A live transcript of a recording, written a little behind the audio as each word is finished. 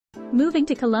Moving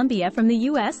to Colombia from the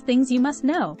US, things you must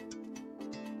know.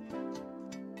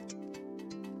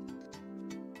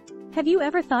 Have you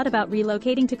ever thought about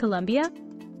relocating to Colombia?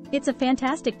 It's a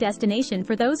fantastic destination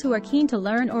for those who are keen to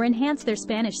learn or enhance their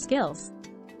Spanish skills.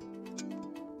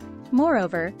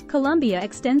 Moreover, Colombia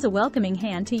extends a welcoming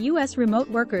hand to US remote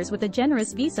workers with a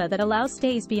generous visa that allows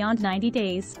stays beyond 90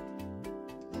 days.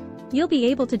 You'll be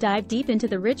able to dive deep into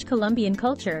the rich Colombian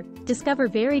culture, discover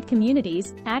varied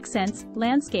communities, accents,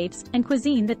 landscapes, and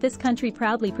cuisine that this country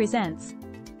proudly presents.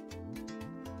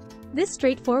 This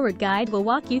straightforward guide will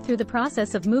walk you through the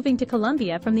process of moving to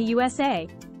Colombia from the USA.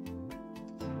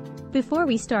 Before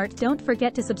we start, don't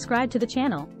forget to subscribe to the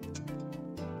channel.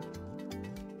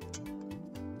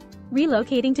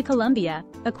 Relocating to Colombia,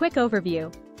 a quick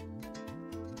overview.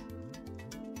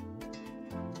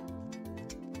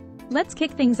 Let's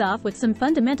kick things off with some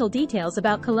fundamental details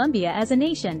about Colombia as a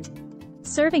nation.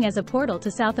 Serving as a portal to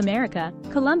South America,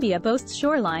 Colombia boasts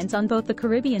shorelines on both the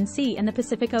Caribbean Sea and the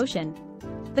Pacific Ocean.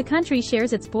 The country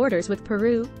shares its borders with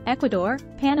Peru, Ecuador,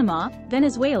 Panama,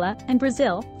 Venezuela, and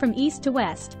Brazil, from east to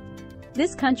west.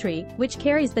 This country, which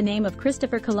carries the name of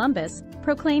Christopher Columbus,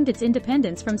 proclaimed its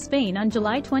independence from Spain on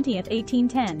July 20,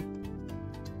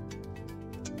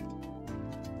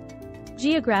 1810.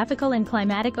 Geographical and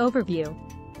climatic overview.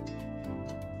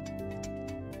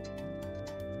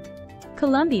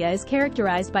 Colombia is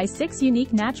characterized by 6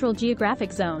 unique natural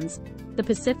geographic zones: the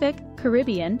Pacific,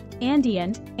 Caribbean,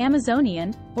 Andean,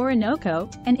 Amazonian, Orinoco,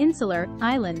 and Insular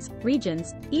islands,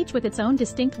 regions, each with its own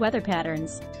distinct weather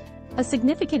patterns. A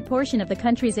significant portion of the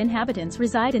country's inhabitants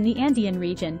reside in the Andean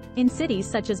region, in cities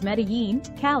such as Medellin,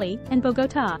 Cali, and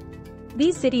Bogotá.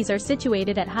 These cities are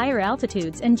situated at higher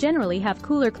altitudes and generally have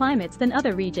cooler climates than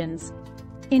other regions.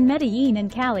 In Medellin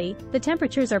and Cali, the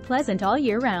temperatures are pleasant all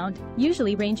year round,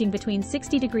 usually ranging between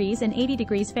 60 degrees and 80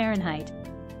 degrees Fahrenheit.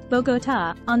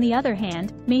 Bogotá, on the other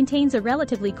hand, maintains a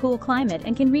relatively cool climate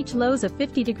and can reach lows of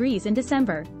 50 degrees in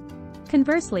December.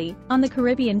 Conversely, on the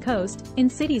Caribbean coast, in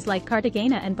cities like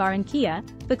Cartagena and Barranquilla,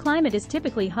 the climate is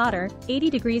typically hotter, 80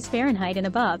 degrees Fahrenheit and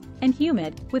above, and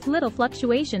humid, with little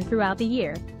fluctuation throughout the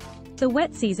year. The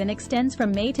wet season extends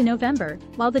from May to November,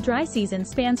 while the dry season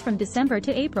spans from December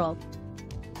to April.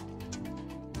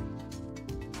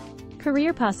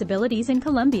 Career possibilities in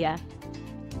Colombia.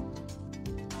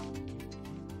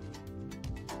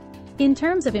 In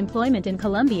terms of employment in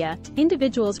Colombia,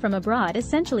 individuals from abroad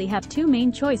essentially have 2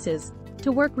 main choices: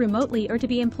 to work remotely or to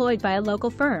be employed by a local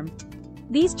firm.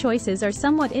 These choices are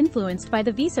somewhat influenced by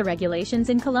the visa regulations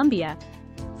in Colombia.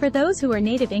 For those who are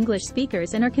native English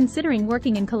speakers and are considering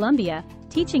working in Colombia,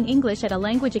 teaching English at a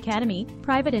language academy,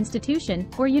 private institution,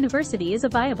 or university is a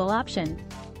viable option.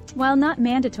 While not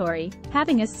mandatory,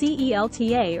 having a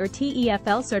CELTA or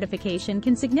TEFL certification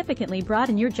can significantly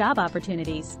broaden your job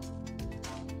opportunities.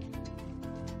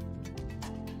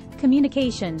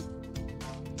 Communication.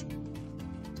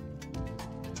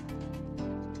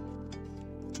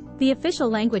 The official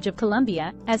language of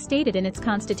Colombia, as stated in its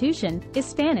constitution, is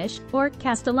Spanish, or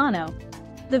Castellano.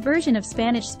 The version of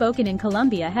Spanish spoken in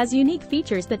Colombia has unique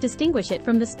features that distinguish it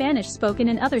from the Spanish spoken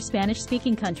in other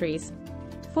Spanish-speaking countries.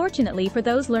 Fortunately for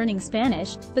those learning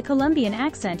Spanish, the Colombian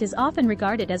accent is often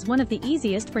regarded as one of the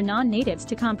easiest for non-natives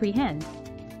to comprehend.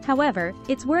 However,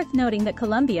 it's worth noting that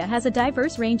Colombia has a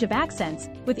diverse range of accents,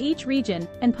 with each region,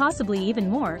 and possibly even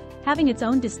more, having its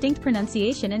own distinct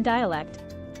pronunciation and dialect.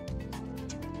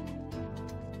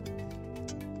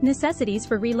 Necessities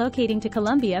for relocating to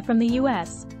Colombia from the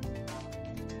US.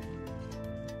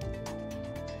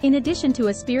 In addition to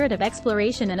a spirit of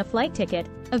exploration and a flight ticket,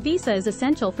 a visa is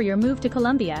essential for your move to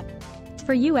Colombia.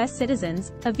 For US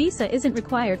citizens, a visa isn't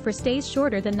required for stays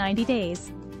shorter than 90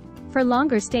 days. For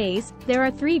longer stays, there are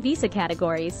 3 visa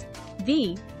categories: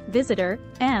 V, Visitor,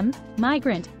 M,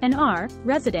 Migrant, and R,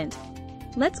 Resident.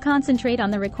 Let's concentrate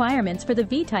on the requirements for the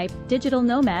V-type, Digital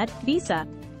Nomad, visa.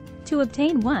 To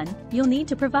obtain one, you'll need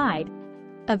to provide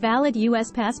a valid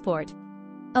US passport,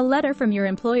 a letter from your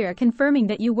employer confirming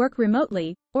that you work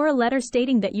remotely, or a letter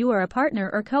stating that you are a partner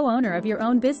or co-owner of your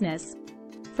own business.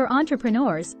 For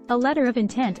entrepreneurs, a letter of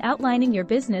intent outlining your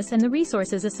business and the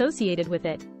resources associated with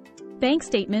it. Bank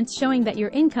statements showing that your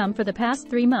income for the past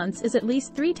 3 months is at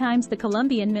least 3 times the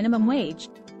Colombian minimum wage.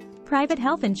 Private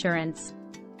health insurance.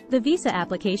 The visa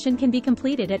application can be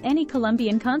completed at any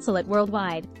Colombian consulate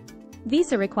worldwide.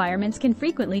 Visa requirements can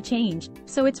frequently change,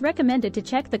 so it's recommended to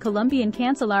check the Colombian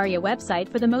Cancelaria website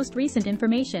for the most recent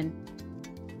information.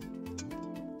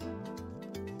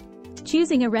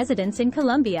 Choosing a residence in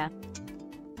Colombia.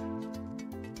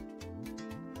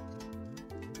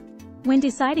 When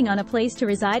deciding on a place to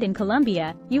reside in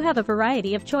Colombia, you have a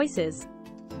variety of choices.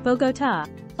 Bogotá.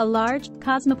 a large,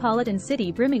 cosmopolitan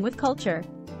city brimming with culture.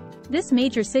 This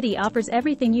major city offers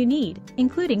everything you need,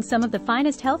 including some of the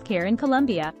finest healthcare in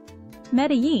Colombia.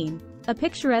 Medellin, a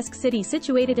picturesque city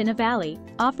situated in a valley,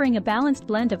 offering a balanced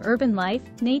blend of urban life,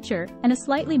 nature, and a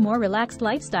slightly more relaxed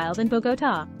lifestyle than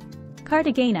Bogotá.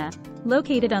 Cartagena,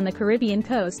 located on the Caribbean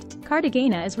coast,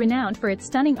 Cartagena is renowned for its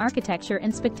stunning architecture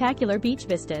and spectacular beach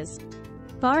vistas.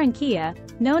 Barranquilla,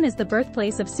 known as the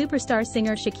birthplace of superstar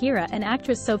singer Shakira and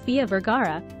actress Sofia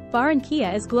Vergara,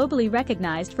 Barranquilla is globally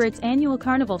recognized for its annual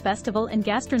Carnival Festival and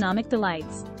gastronomic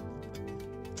delights.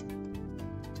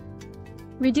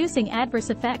 Reducing adverse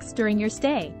effects during your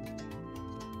stay.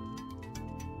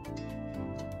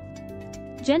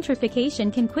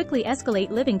 Gentrification can quickly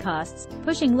escalate living costs,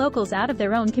 pushing locals out of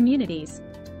their own communities.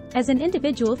 As an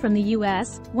individual from the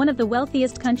US, one of the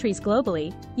wealthiest countries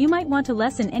globally, you might want to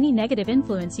lessen any negative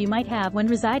influence you might have when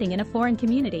residing in a foreign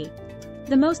community.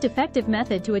 The most effective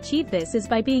method to achieve this is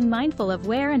by being mindful of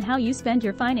where and how you spend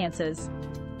your finances.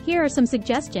 Here are some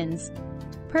suggestions.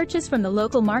 Purchase from the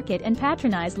local market and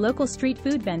patronize local street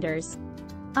food vendors.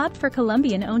 Opt for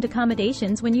Colombian-owned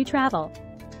accommodations when you travel.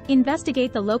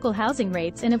 Investigate the local housing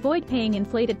rates and avoid paying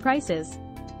inflated prices.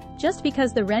 Just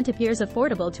because the rent appears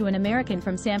affordable to an American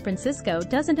from San Francisco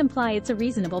doesn't imply it's a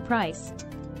reasonable price.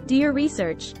 Do your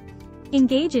research.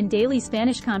 Engage in daily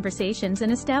Spanish conversations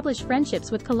and establish friendships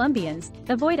with Colombians.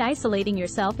 Avoid isolating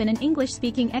yourself in an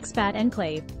English-speaking expat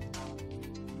enclave.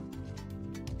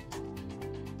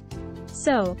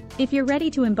 So, if you're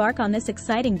ready to embark on this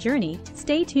exciting journey,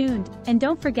 stay tuned, and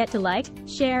don't forget to like,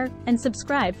 share, and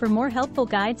subscribe for more helpful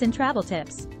guides and travel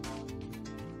tips.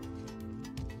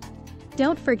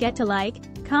 Don't forget to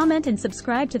like, comment and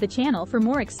subscribe to the channel for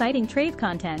more exciting travel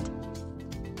content.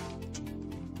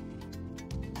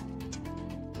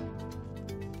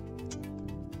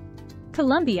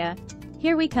 Colombia.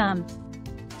 Here we come.